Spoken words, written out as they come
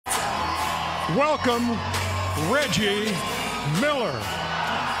welcome Reggie Miller.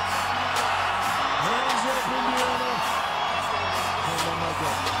 Hands up, Indiana.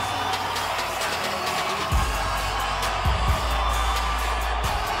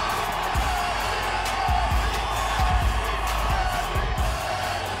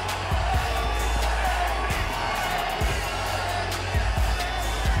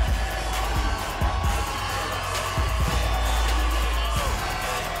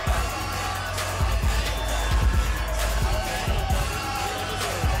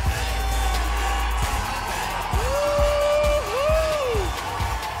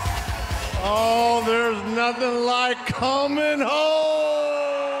 Oh, there's nothing like coming home.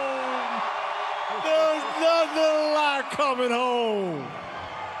 There's nothing like coming home.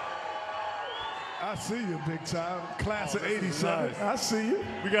 I see you, big time. Class of '87. Nice. I see you.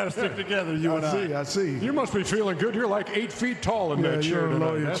 We got to stick together, you and I. I see. You must be feeling good. You're like 8 feet tall in that chair you're a tonight.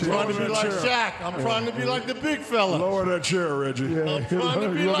 lawyer That's chair. I'm trying to be like Chair. Shaq. I'm trying to be like the big fella. Lower that chair, Reggie. Yeah. I'm trying to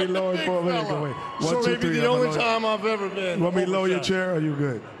be like the big fella. So maybe the only time I've ever been. Want me to lower your overshot. chair, or are you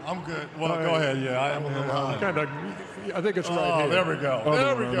good? I'm good. Well, go ahead. Yeah, I am a little high. kind of. I think it's right Oh, here. there we go. Other There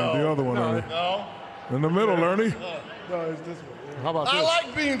one, we Ernie. go. The other one, Ernie. No. In the middle, Ernie. No, it's this one. How about I this?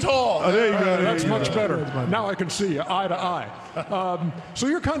 like being tall. Oh, there you go. That's much better. That's much Now I can see you eye to eye. So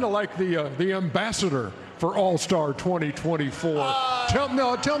you're kind of like the ambassador for All-Star 2024. Tell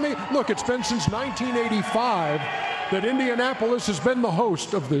me, look, it's been since 1985 that Indianapolis has been the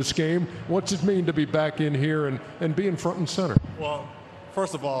host of this game. What's it mean to be back in here and being front and center? Well,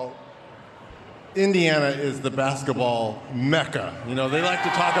 first of all, Indiana is the basketball mecca. You know, they like to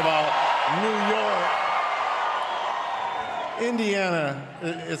talk about New York. Indiana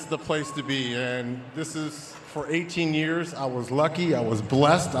is the place to be, and this is for 18 years. I was lucky, I was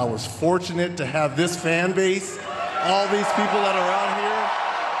blessed, I was fortunate to have this fan base, all these people that are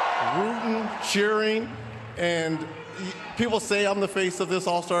out here rooting, cheering, and people say I'm the face of this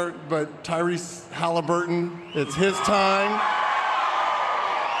All-Star, but Tyrese Halliburton, it's his time.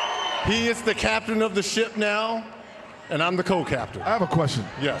 He is the captain of the ship now, and I'm the co-captain. I have a question.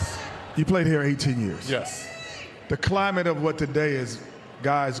 Yes. You played here 18 years. Yes. The climate of what today is,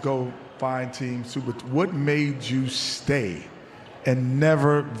 guys go find teams, super. What made you stay and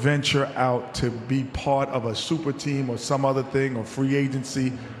never venture out to be part of a super team or some other thing or free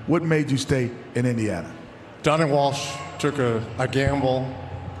agency? What made you stay in Indiana? Don and Walsh took a gamble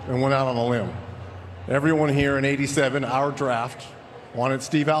and went out on a limb. Everyone here in '87, our draft, wanted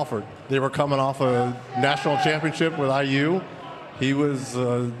Steve Alford. They were coming off a national championship with IU. He was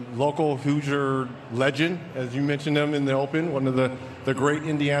a local Hoosier legend, as you mentioned him in the open, one of the great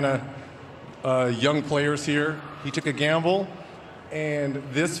Indiana young players here. He took a gamble, and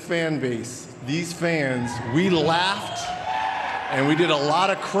this fan base, these fans, we laughed, and we did a lot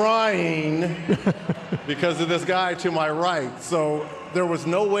of crying because of this guy to my right. So there was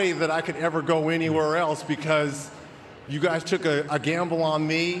no way that I could ever go anywhere else because you guys took a gamble on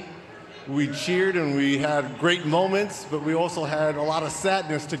me. We cheered and we had great moments, but we also had a lot of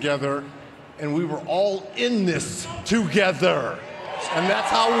sadness together, and we were all in this together. And that's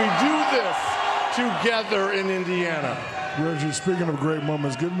how we do this together in Indiana. Reggie, speaking of great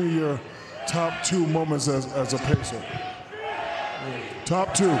moments, give me your top 2 moments as a Pacer.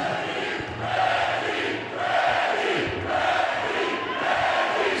 Top 2.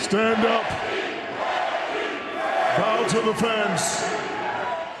 Stand up. Bow to the fans.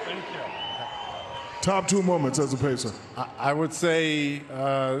 Top 2 moments as a Pacer. I would say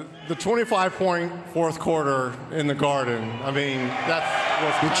the 25-point fourth quarter in the Garden. I mean, that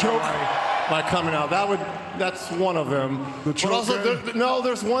was The choke. my coming out. That's one of them. The But choke also, game?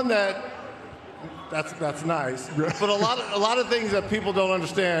 there's one that's nice. But a lot of things that people don't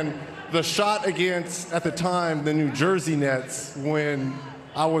understand. The shot against, at the time, the New Jersey Nets, when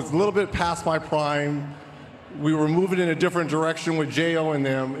I was a little bit past my prime. We were moving in a different direction with J.O. and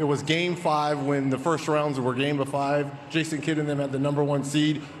them. It was game 5 when the first rounds were game of 5. Jason Kidd and them had the #1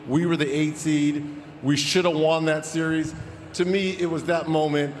 seed. We were the 8 seed. We should have won that series. To me, it was that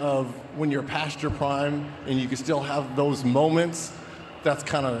moment of when you're past your prime and you can still have those moments. That's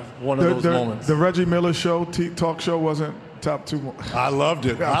kind of one of those moments. The Reggie Miller show, talk show, wasn't top 2. I loved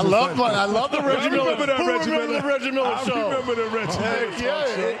it. I love the Reggie Miller. remember that Who Reggie remember Miller? the Reggie Miller I show? remember the Reggie Miller Yeah,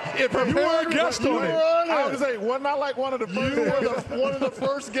 show. it prepared You were a guest you on it. were on I it. was like, wasn't I like one of the You first? were one of the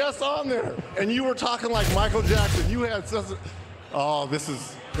first guests on there, and you were talking like Michael Jackson. You had such a, this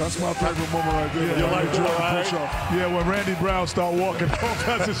is. That's my favorite moment right there. You like that, right? Push-off. Yeah, when Randy Brown started walking, all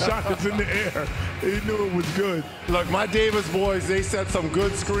kinds of shots in the air. He knew it was good. Look, my Davis boys, they set some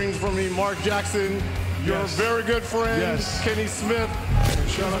good screens for me. Mark Jackson, Your Yes. very good friend, Yes. Kenny Smith.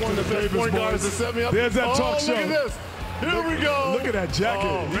 Shout out one to of the the best Davis point guards boys. that set me up. There's that oh, talk show. Look at this. Here we go. Look at that jacket.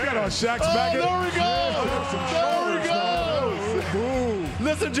 Oh, You got man. on Shaq's Oh, back. there we go. There he goes.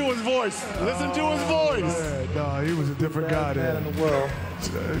 Listen to his voice. Listen to his voice. Yeah, no, he was a different guy there. Man in the world.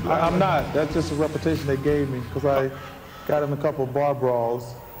 I'm not. That's just a reputation they gave me because I got in a couple of bar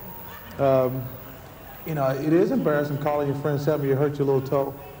brawls. You know, it is embarrassing calling your friends telling you hurt your little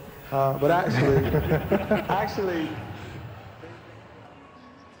toe. But actually,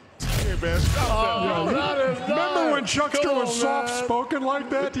 Remember when Chuckster was soft-spoken like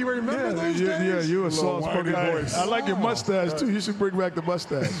that? Do you remember those days? Yeah, you a soft-spoken voice. I like your mustache, too. You should bring back the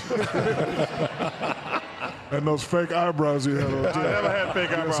mustache. And those fake eyebrows you had on. I never had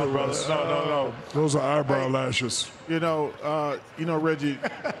fake eyebrows, brother. No. Those are eyebrow lashes. You know, Reggie,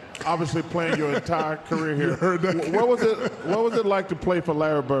 obviously playing your entire career here. You heard that? What was it like to play for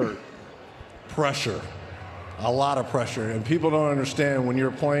Larry Bird? Pressure. A lot of pressure. And people don't understand when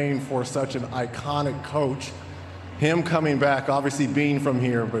you're playing for such an iconic coach, him coming back, obviously being from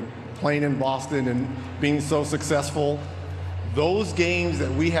here, but playing in Boston and being so successful. Those games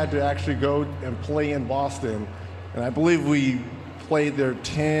that we had to actually go and play in Boston, and I believe we played there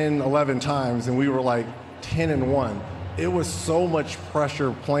 10, 11 times, and we were like 10-1. It was so much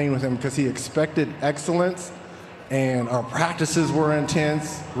pressure playing with him because he expected excellence, and our practices were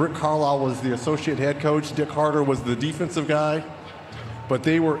intense. Rick Carlisle was the associate head coach. Dick Harder was the defensive guy. But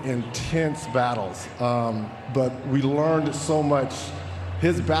they were intense battles. But we learned so much.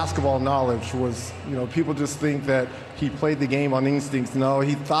 His basketball knowledge was, people just think that he played the game on instincts. No,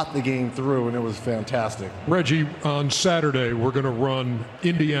 he thought the game through, and it was fantastic. Reggie, on Saturday, we're going to run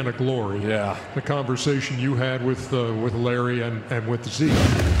Indiana Glory. Yeah. The conversation you had with Larry and with Zeke.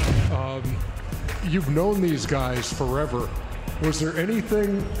 You've known these guys forever. Was there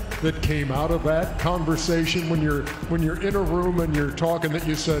anything that came out of that conversation when you're in a room and you're talking that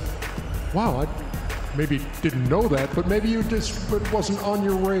you said, wow, I maybe didn't know that, but maybe it wasn't on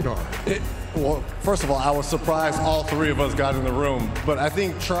your radar? Well, first of all, I was surprised all three of us got in the room, but I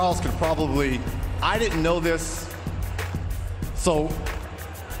think Charles could I didn't know this. So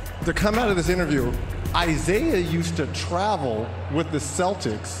to come out of this interview, Isaiah used to travel with the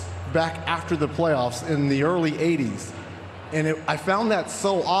Celtics back after the playoffs in the early 80s. And I found that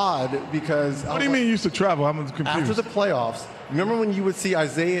so odd because... What do you mean you used to travel? I'm confused. After the playoffs, remember when you would see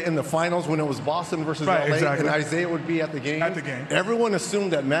Isaiah in the finals when it was Boston versus Right, LA, exactly. and Isaiah would be at the game? At the game. Everyone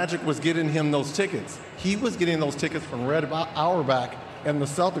assumed that Magic was getting him those tickets. He was getting those tickets from Red Auerbach and the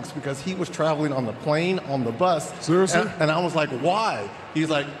Celtics because he was traveling on the plane, on the bus. Seriously? And I was like, why? He's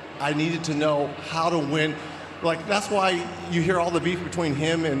like, I needed to know how to win. Like, that's why you hear all the beef between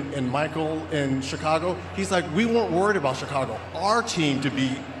him and Michael in Chicago. He's like, we weren't worried about Chicago. Our team to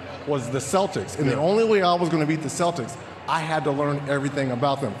beat was the Celtics. And the only way I was going to beat the Celtics, I had to learn everything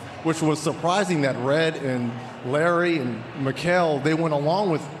about them, which was surprising that Red and Larry and Mikal, they went along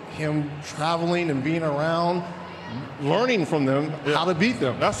with him traveling and being around, learning from them how to beat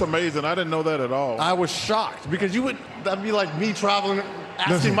them. That's amazing. I didn't know that at all. I was shocked because that'd be like me traveling,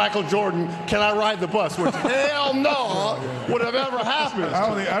 asking Michael Jordan, can I ride the bus? Which hell no would have ever happened.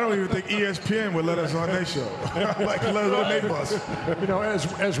 I don't even think ESPN would let us on their show. Like, let us on their bus.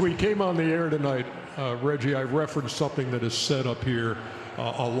 As we came on the air tonight, Reggie, I referenced something that is said up here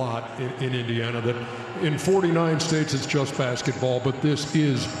a lot in Indiana, that in 49 states it's just basketball, but this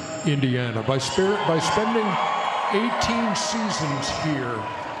is Indiana. By spending 18 seasons here,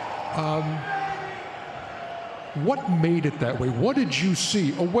 what made it that way? What did you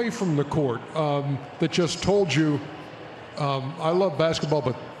see away from the court that just told you, I love basketball,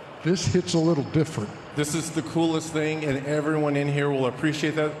 but this hits a little different? This is the coolest thing, and everyone in here will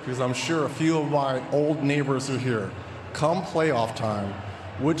appreciate that because I'm sure a few of my old neighbors are here. Come playoff time,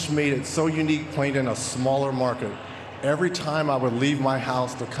 which made it so unique playing in a smaller market. Every time I would leave my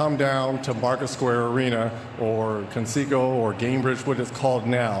house to come down to Market Square Arena or Conseco or Gamebridge, what it's called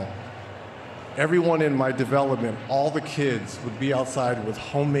now, everyone in my development, all the kids would be outside with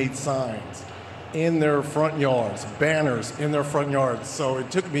homemade signs in their front yards, banners in their front yards. So it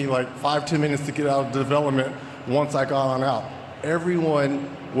took me like 5-10 minutes to get out of development once I got on out. Everyone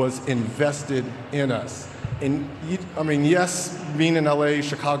was invested in us. And yes, being in LA,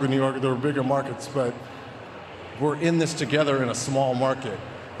 Chicago, New York, there were bigger markets, but we're in this together in a small market.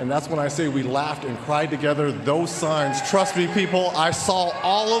 And that's when I say we laughed and cried together. Those signs, trust me, people, I saw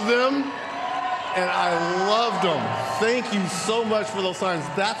all of them, and I loved them. Thank you so much for those signs.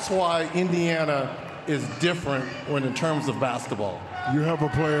 That's why Indiana is different when in terms of basketball. You have a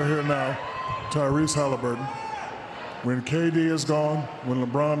player here now, Tyrese Halliburton. When KD is gone, when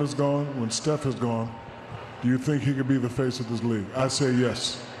LeBron is gone, when Steph is gone, Do you think he could be the face of this league? I say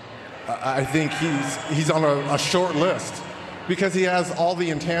yes. I think he's on a short list because he has all the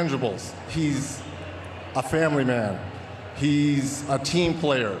intangibles. He's a family man. He's a team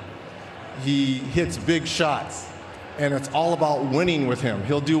player. He hits big shots, and it's all about winning with him.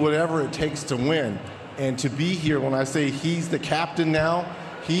 He'll do whatever it takes to win. And to be here, when I say he's the captain now,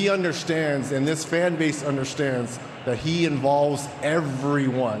 he understands, and this fan base understands, that he involves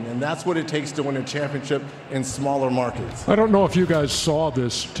everyone, and that's what it takes to win a championship in smaller markets. I don't know if you guys saw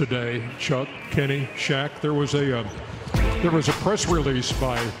this today, Chuck, Kenny, Shaq. There was a press release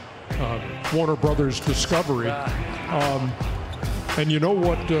by Warner Brothers Discovery, and you know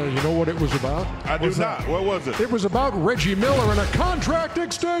what it was about? I do not. What was it? It was about Reggie Miller and a contract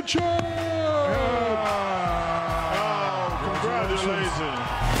extension. Congratulations.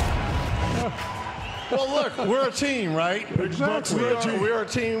 Well, look, we're a team, right? Exactly. We're a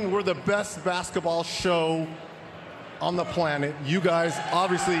team. We're the best basketball show on the planet. You guys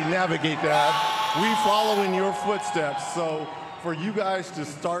obviously navigate that. We follow in your footsteps. So for you guys to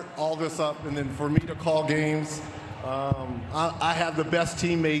start all this up and then for me to call games, I have the best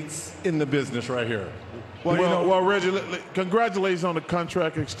teammates in the business right here. Well, Reggie, congratulations on the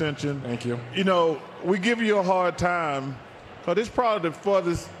contract extension. Thank you. You know, we give you a hard time because it's probably the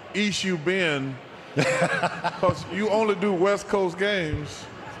farthest east you've been because you only do West Coast games.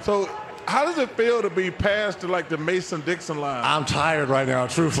 So how does it feel to be passed to like the Mason-Dixon line? I'm tired right now,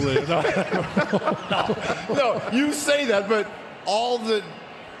 truthfully. No, you say that, but all the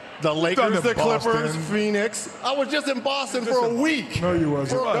Lakers, the Clippers, Phoenix. I was just in Boston for a week. No, you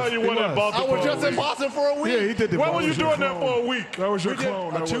wasn't. No, you weren't in Boston. I was just in Boston for a week. Yeah, he did the When were you doing that for a week? That was your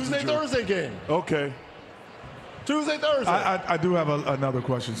clone. A Tuesday, Thursday game. Okay. Tuesday, Thursday. I do have another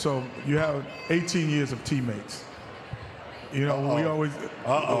question. So you have 18 years of teammates. You know, we always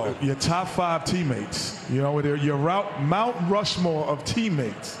your top 5 teammates. You know, your Mount Rushmore of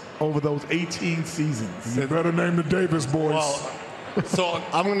teammates over those 18 seasons. You better name the Davis boys. Well, so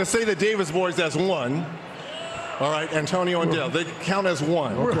I'm going to say the Davis boys as one. All right, Antonio and Dale, they count as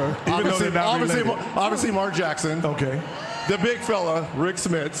one. Okay. Even though they're not related. Obviously, Mark Jackson. Okay. The big fella, Rick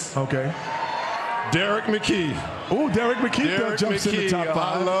Smits. Okay. Derek McKee. Oh, Derek McKee jumps in the top 5.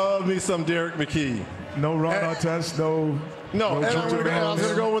 I love me some Derek McKee. No Ron Artest, no. No, and I was going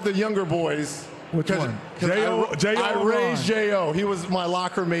to go with the younger boys. Which one? I raised J.O. He was my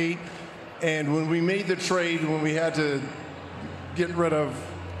locker mate. And when we made the trade, when we had to get rid of,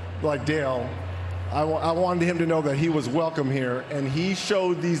 like, Dale, I wanted him to know that he was welcome here. And he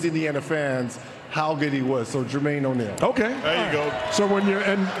showed these Indiana fans how good he was. So Jermaine O'Neal. Okay. There you go. So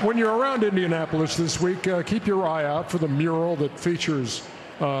when you're around Indianapolis this week, keep your eye out for the mural that features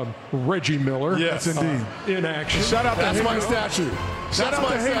Reggie Miller. Yes, indeed. In action. Shout out to That's my Haywood. statue. Shout out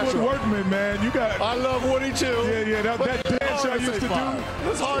to Haywood Workman, man. You got. I love Woody too. Yeah. That dance I used to do.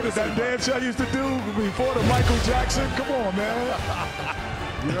 It's hard to say. That dance I used to do before the Michael Jackson. Come on, man.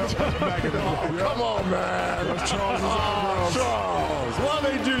 Come on, man. That's Charles' eyebrows. Charles, why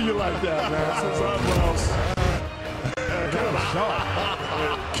they do you like that, man? His eyebrows.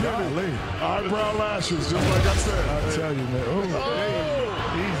 Golly. Eyebrow lashes, just like I said. I tell you, man.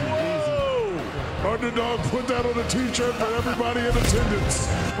 Easy. Underdog, put that on a t-shirt for everybody in attendance.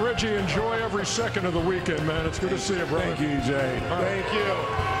 Reggie, enjoy every second of the weekend, man. It's good to see you, brother. Thank you, Jay. Thank you.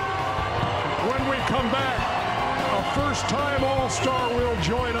 When we come back, a first-time All-Star will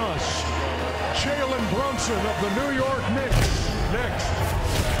join us. Jalen Brunson of the New York Knicks. Next.